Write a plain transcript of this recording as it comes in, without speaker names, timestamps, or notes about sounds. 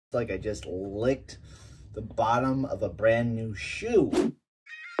It's like I just licked the bottom of a brand new shoe.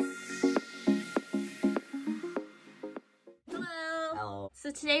 Hello.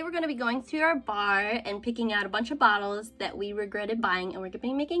 So today we're going to be going through our bar and picking out a bunch of bottles that we regretted buying, and we're going to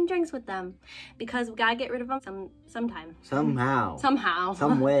be making drinks with them because we got to get rid of them sometime. Somehow.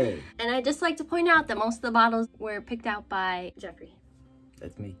 Some way. And I'd just like to point out that most of the bottles were picked out by Jeffrey.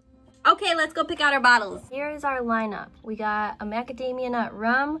 That's me. Okay, let's go pick out our bottles. Here is our lineup. We got a macadamia nut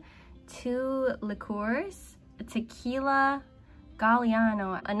rum, 2 liqueurs, a tequila,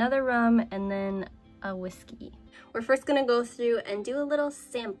 Galliano, another rum, and then a whiskey. We're first gonna go through and do a little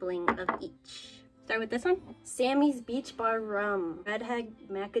sampling of each. Start with this one. Sammy's Beach Bar Rum, Redhead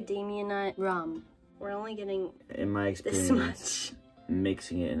Macadamia Nut Rum. We're only getting, in my experience, this much.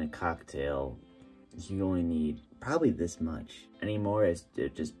 Mixing it in a cocktail, you only need probably this much. Any more, it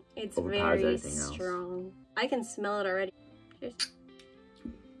just overpowers everything else. Strong. I can smell it already. Cheers.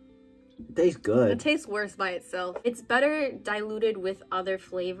 It tastes good. It tastes worse by itself. It's better diluted with other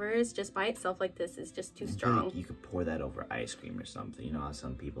flavors. Just by itself like this is just too strong. You could pour that over ice cream or something. You know how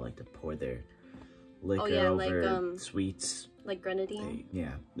some people like to pour their liquor over like, sweets. Like grenadine?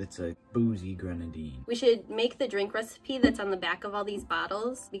 Yeah, it's a boozy grenadine. We should make the drink recipe that's on the back of all these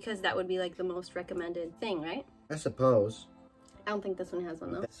bottles because that would be like the most recommended thing, right? I suppose. I don't think this one has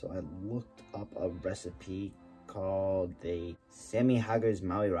one though. So I looked up a recipe called the Sammy Hager's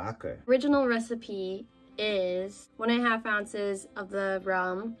Maui Rocker. Original recipe is 1.5 ounces of the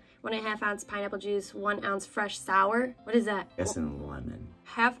rum, 1.5 ounce pineapple juice, 1 ounce fresh sour. What is that? That's a lemon.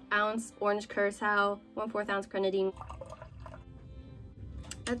 1/2 ounce orange curacao, 1/4 ounce grenadine.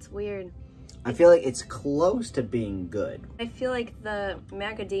 That's weird. I feel like it's close to being good. I feel like the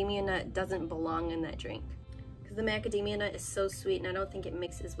macadamia nut doesn't belong in that drink. Because the macadamia nut is so sweet and I don't think it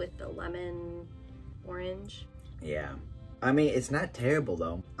mixes with the lemon orange. Yeah. I mean, it's not terrible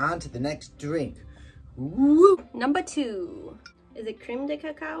though. On to the next drink. Woo! Number 2. Is it creme de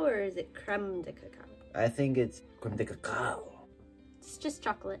cacao or is it creme de cacao? I think it's creme de cacao. It's just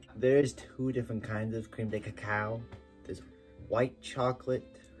chocolate. There's 2 different kinds of creme de cacao. There's white chocolate,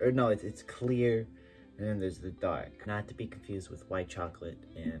 or no, it's clear, and then there's the dark. Not to be confused with white chocolate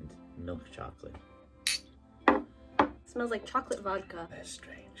and milk chocolate. Smells like chocolate vodka. That's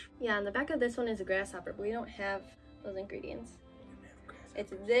strange. Yeah, on the back of this one is a grasshopper, but we don't have those ingredients.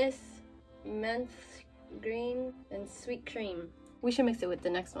 It's this, menthe green, and sweet cream. We should mix it with the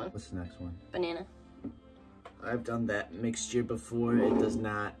next one. What's the next one? Banana. I've done that mixture before. It does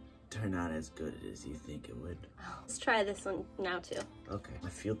not turn out as good as you think it would. Let's try this one now too. Okay. I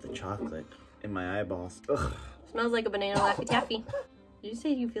feel the chocolate in my eyeballs. Ugh. Smells like a banana Laffy Taffy. Did you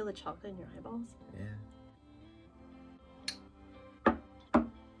say you feel the chocolate in your eyeballs? Yeah.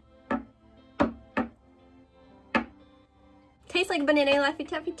 Tastes like banana Laffy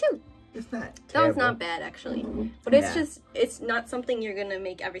Taffy too. It's not terrible. That one's not bad actually. But it's just, it's not something you're gonna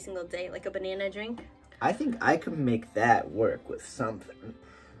make every single day, like a banana drink. I think I could make that work with something.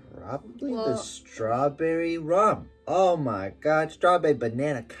 Probably the strawberry rum. Oh my god, strawberry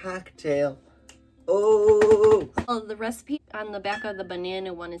banana cocktail. Oh! The recipe on the back of the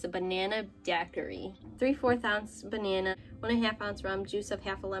banana one is a banana daiquiri. 3/4 ounce banana, 1.5 ounce rum, juice of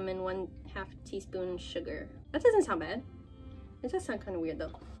 1/2 lemon, 1/2 teaspoon sugar. That doesn't sound bad. It does sound kind of weird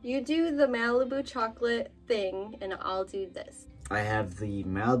though. You do the Malibu chocolate thing and I'll do this. I have the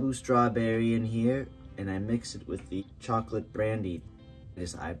Malibu strawberry in here and I mix it with the chocolate brandy. I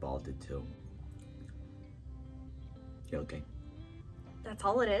just eyeballed it too. You okay? That's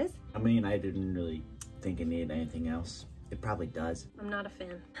all it is? I mean, I didn't really think it needed anything else. It probably does. I'm not a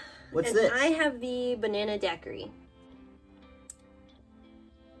fan. What's this? I have the banana daiquiri.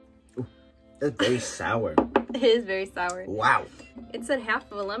 Ooh, that's very sour. It is very sour. Wow. It said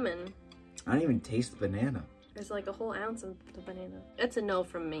 1/2 of a lemon. I don't even taste the banana. There's like a whole ounce of the banana. It's a no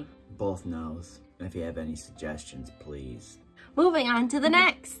from me. Both no's. And if you have any suggestions, please. Moving on to the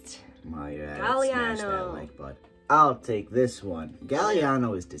next. While you're at it, Galliano. smash that like button. I'll take this one.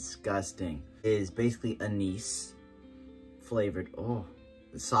 Galliano is disgusting. It is basically anise flavored. Oh,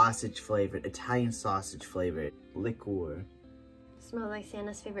 the sausage flavored, Italian sausage flavored liqueur. Smells like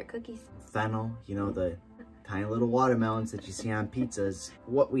Santa's favorite cookies. Fennel, you know, the tiny little watermelons that you see on pizzas.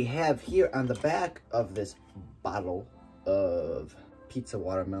 What we have here on the back of this bottle of pizza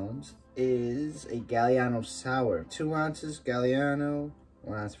watermelons is a Galliano sour. 2 ounces Galliano,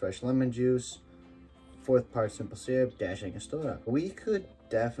 1 ounce fresh lemon juice, 1/4 part simple syrup, dash angostura. We could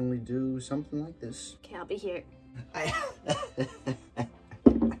definitely do something like this. Okay, I'll be here.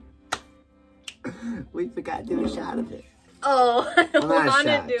 We forgot to do a shot of it. Oh, I Well, want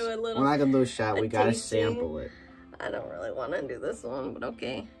to do a little. We're not gonna do a shot. We gotta tasting. sample it. I don't really want to do this one, but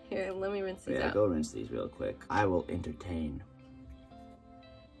okay. Here, let me rinse these out. Go rinse these real quick. I will entertain.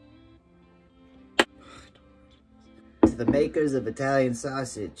 To the makers of Italian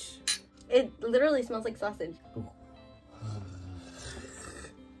sausage. It literally smells like sausage.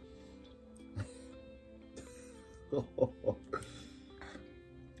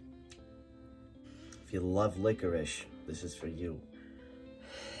 If you love licorice, this is for you.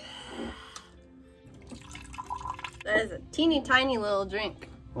 That is a teeny tiny little drink.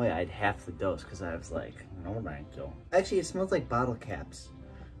 Oh yeah, I had half the dose because I was like, no thank you. Actually, it smells like bottle caps.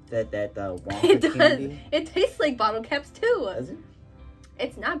 That Wonka It does. candy. It tastes like bottle caps too. Does it?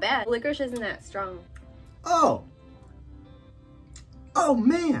 It's not bad. Licorice isn't that strong. Oh! Oh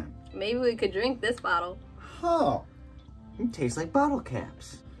man! Maybe we could drink this bottle. Oh! It tastes like bottle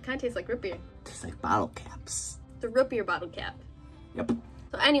caps. Kind of tastes like root beer. Tastes like bottle caps. The root beer bottle cap. Yep.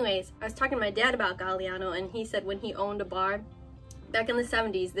 So anyways, I was talking to my dad about Galliano, and he said when he owned a bar back in the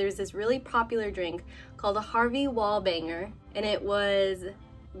 70s, there's this really popular drink called a Harvey Wallbanger, and it was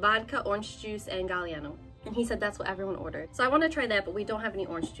vodka, orange juice, and Galliano. And he said that's what everyone ordered. So I want to try that, but we don't have any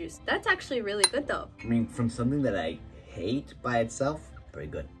orange juice. That's actually really good though. I mean, from something that I hate by itself, pretty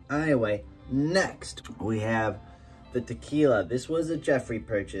good. Anyway, next we have the tequila. This was a Jeffrey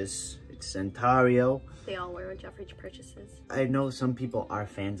purchase. It's Centario. They all were Jeffrey purchases. I know some people are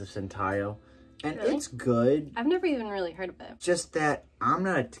fans of Centario, and Really? it's good. I've never even really heard of it. Just that I'm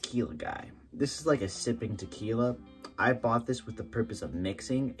not a tequila guy. This is like a sipping tequila. I bought this with the purpose of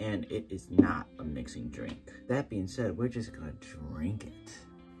mixing, and it is not a mixing drink. That being said, we're just gonna drink it.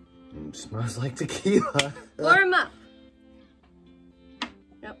 It smells like tequila. Warm up.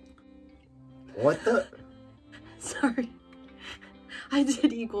 Yep. What the? Sorry. I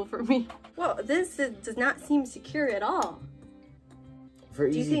did equal for me. Well, this does not seem secure at all. For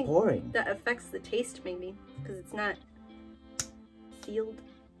Do you easy think pouring. that affects the taste maybe? Because it's not sealed.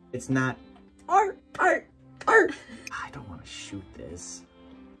 It's not. Art! I don't want to shoot this.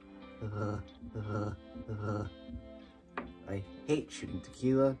 I hate shooting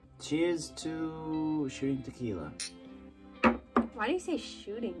tequila. Cheers to shooting tequila. Why do you say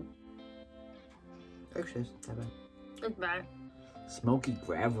shooting? Actually, it's not bad. It's bad. Smoky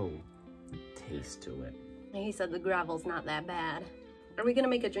gravel taste to it. He said the gravel's not that bad. Are we gonna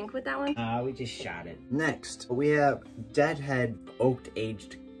make a drink with that one? We just shot it. Next, we have Deadhead Oaked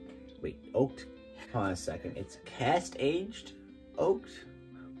Aged. Wait, Oaked? Hold on a second. It's Cast Aged? Oaked?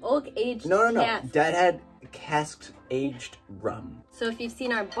 Oak aged No. cask. Deadhead Casked Aged Rum. So if you've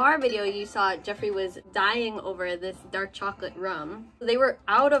seen our bar video, you saw Jeffrey was dying over this dark chocolate rum. They were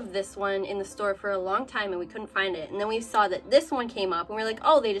out of this one in the store for a long time and we couldn't find it. And then we saw that this one came up and we are like,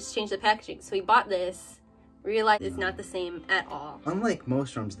 oh, they just changed the packaging. So we bought this, realized it's not the same at all. Unlike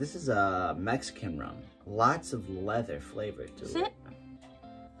most rums, this is a Mexican rum. Lots of leather flavor to Is it. it?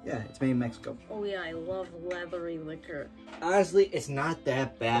 Yeah, it's made in Mexico. Oh yeah, I love leathery liquor. Honestly, it's not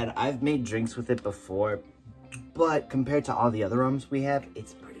that bad. I've made drinks with it before, but compared to all the other rums we have,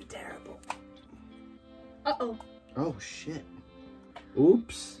 it's pretty terrible. Uh-oh. Oh, shit.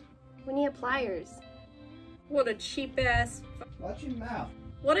 Oops. We need pliers. What a cheap ass. Watch your mouth.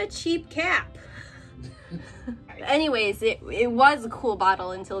 What a cheap cap. Anyways, it was a cool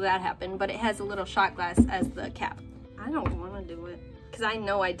bottle until that happened, but it has a little shot glass as the cap. I don't want to do it because I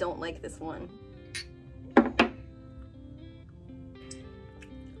know I don't like this one.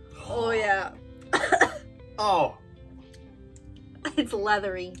 Oh yeah. Oh. It's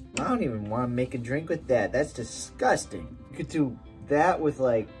leathery. I don't even want to make a drink with that. That's disgusting. You could do that with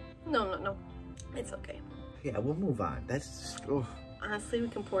like... No. It's okay. Yeah, we'll move on. That's just... Oh. Honestly, we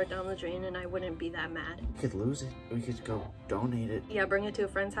can pour it down the drain and I wouldn't be that mad. We could lose it. We could go donate it. Yeah, bring it to a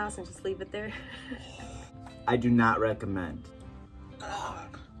friend's house and just leave it there. I do not recommend.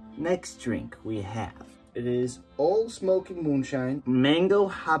 Next drink we have. It is Old Smoking Moonshine Mango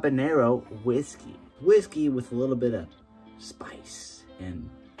Habanero Whiskey. Whiskey with a little bit of spice and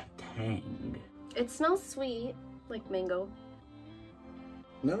tang. It smells sweet, like mango.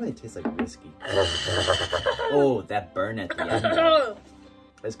 Not really tastes like whiskey. Oh, that burn at the end.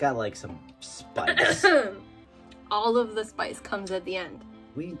 It's got like some spice. All of the spice comes at the end.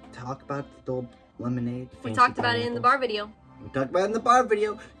 We talk about the old lemonade. We talked about it in the bar video. We talked about it in the bar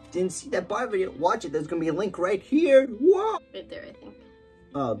video. Didn't see that bar video? Watch it. There's gonna be a link right here. Whoa! Right there, I think.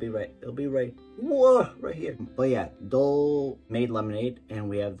 Oh, it'll be right. It'll be right. Whoa! Right here. But yeah, Dole made lemonade, and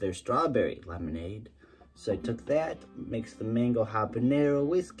we have their strawberry lemonade. So I took that, mixed the mango habanero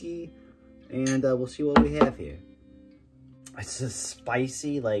whiskey, and we'll see what we have here. It's a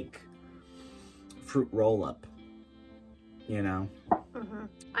spicy, like, fruit roll-up. You know?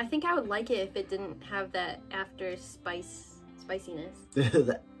 I think I would like it if it didn't have that after spiciness.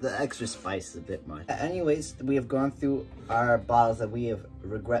 The extra spice is a bit much. Anyways, we have gone through our bottles that we have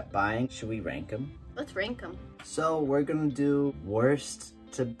regret buying. Should we rank them? Let's rank them. So we're gonna do worst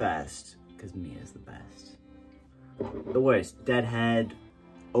to best, because Mia's the best. The worst, Deadhead,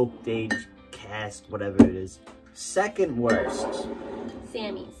 Oak Age, Cast, whatever it is. Second worst,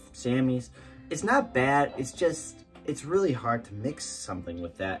 Sammy's. It's not bad, it's just, it's really hard to mix something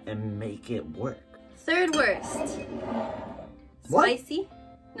with that and make it work. Third worst. What? Spicy?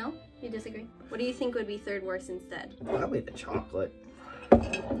 No? You disagree? What do you think would be third worst instead? Probably the chocolate.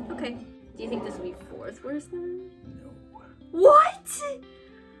 Okay. Do you think this would be fourth worst then? No. What?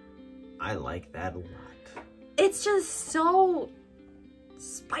 I like that a lot. It's just so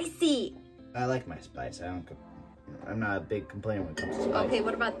spicy. I like my spice. I'm not a big complainer when it comes to spice. Okay,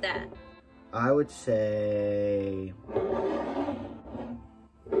 what about that? I would say...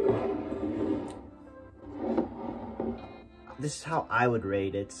 This is how I would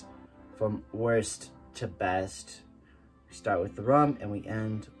rate it, from worst to best. We start with the rum and we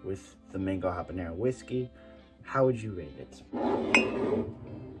end with the mango habanero whiskey. How would you rate it?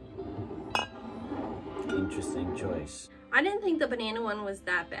 Interesting choice. I didn't think the banana one was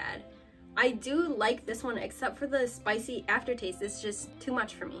that bad. I do like this one, except for the spicy aftertaste. It's just too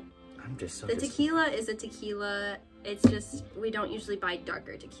much for me. I'm just so... The tequila is a tequila. It's just, we don't usually buy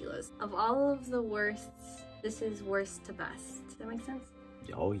darker tequilas. Of all of the worsts, this is worst to best. Does that make sense?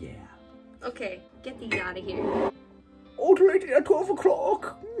 Oh yeah. Okay, get these out of here. Alternating at 12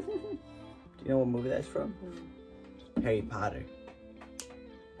 o'clock. Do you know what movie that's from? Harry Potter.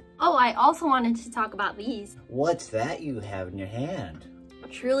 Oh, I also wanted to talk about these. What's that you have in your hand?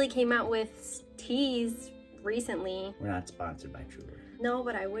 Truly came out with teas recently. We're not sponsored by Truly. No,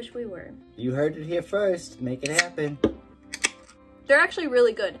 but I wish we were. You heard it here first. Make it happen. They're actually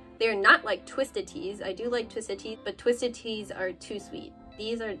really good. They're not like twisted teas. I do like twisted teas, but twisted teas are too sweet.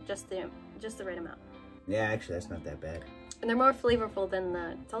 These are just the right amount. Yeah, actually, that's not that bad. And they're more flavorful than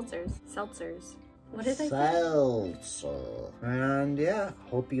the seltzers. What did I say? Seltzer. And yeah,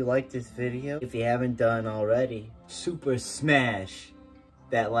 hope you liked this video. If you haven't done already, super smash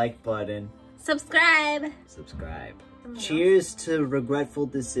that like button. Subscribe. Cheers to regretful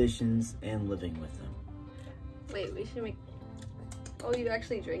decisions and living with them. Wait, we should make... Oh, you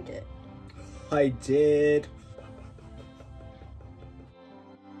actually drink it. I did.